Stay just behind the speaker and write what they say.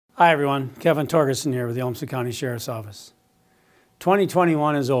Hi everyone, Kevin Torgerson here with the Olmsted County Sheriff's Office.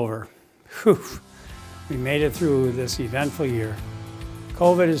 2021 is over. Whew. We made it through this eventful year.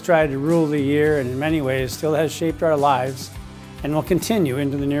 COVID has tried to rule the year and in many ways still has shaped our lives and will continue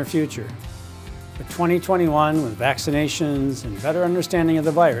into the near future. But 2021, with vaccinations and better understanding of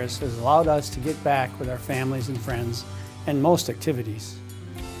the virus, has allowed us to get back with our families and friends and most activities.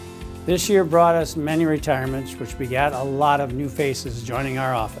 This year brought us many retirements, which begat a lot of new faces joining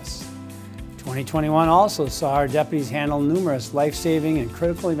our office. 2021 also saw our deputies handle numerous life-saving and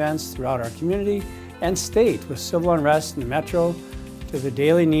critical events throughout our community and state, with civil unrest in the metro to the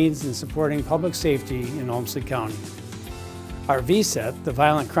daily needs in supporting public safety in Olmsted County. Our VSET, the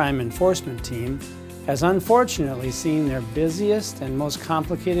Violent Crime Enforcement Team, has unfortunately seen their busiest and most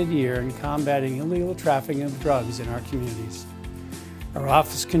complicated year in combating illegal trafficking of drugs in our communities. Our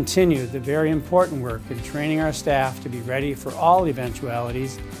office continued the very important work in training our staff to be ready for all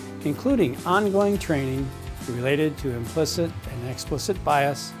eventualities, including ongoing training related to implicit and explicit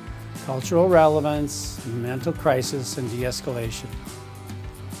bias, cultural relevance, mental crisis, and de-escalation.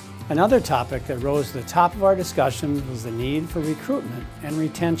 Another topic that rose to the top of our discussions was the need for recruitment and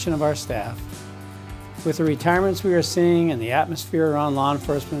retention of our staff. With the retirements we are seeing and the atmosphere around law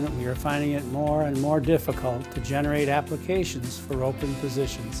enforcement, we are finding it more and more difficult to generate applications for open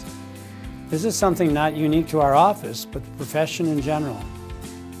positions. This is something not unique to our office, but the profession in general.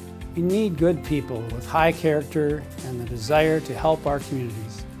 We need good people with high character and the desire to help our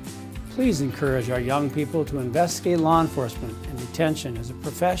communities. Please encourage our young people to investigate law enforcement and detention as a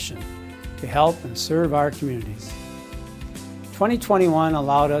profession to help and serve our communities. 2021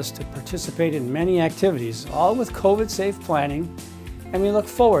 allowed us to participate in many activities, all with COVID-safe planning, and we look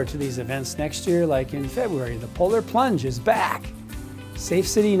forward to these events next year. Like in February, the Polar Plunge is back, Safe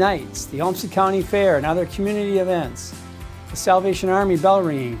City Nights, the Olmsted County Fair, and other community events, the Salvation Army bell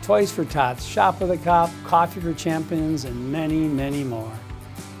ringing, Toys for Tots, Shop with a Cop, Coffee for Champions, and many, many more.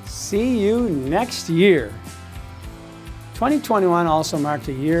 See you next year. 2021 also marked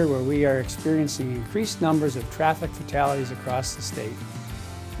a year where we are experiencing increased numbers of traffic fatalities across the state.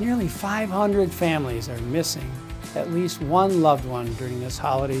 Nearly 500 families are missing at least one loved one during this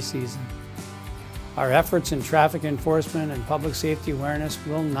holiday season. Our efforts in traffic enforcement and public safety awareness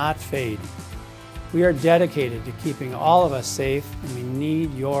will not fade. We are dedicated to keeping all of us safe, and we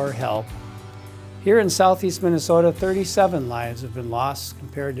need your help. Here in southeast Minnesota, 37 lives have been lost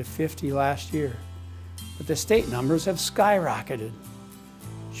compared to 50 last year. But the state numbers have skyrocketed.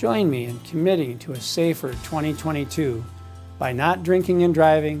 Join me in committing to a safer 2022 by not drinking and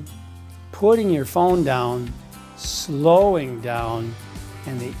driving, putting your phone down, slowing down,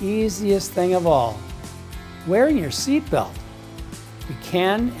 and the easiest thing of all, wearing your seatbelt. We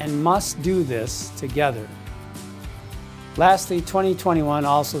can and must do this together. Lastly, 2021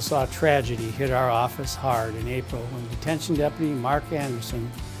 also saw tragedy hit our office hard in April when Detention Deputy Mark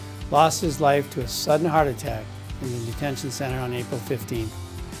Anderson lost his life to a sudden heart attack in the detention center on April 15th.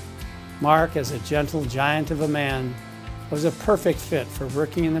 Mark, as a gentle giant of a man, was a perfect fit for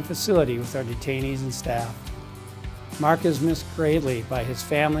working in the facility with our detainees and staff. Mark is missed greatly by his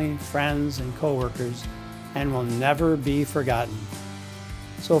family, friends, and co-workers, and will never be forgotten.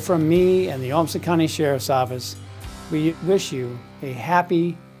 So from me and the Olmsted County Sheriff's Office, we wish you a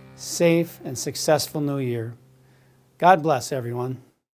happy, safe, and successful new year. God bless everyone.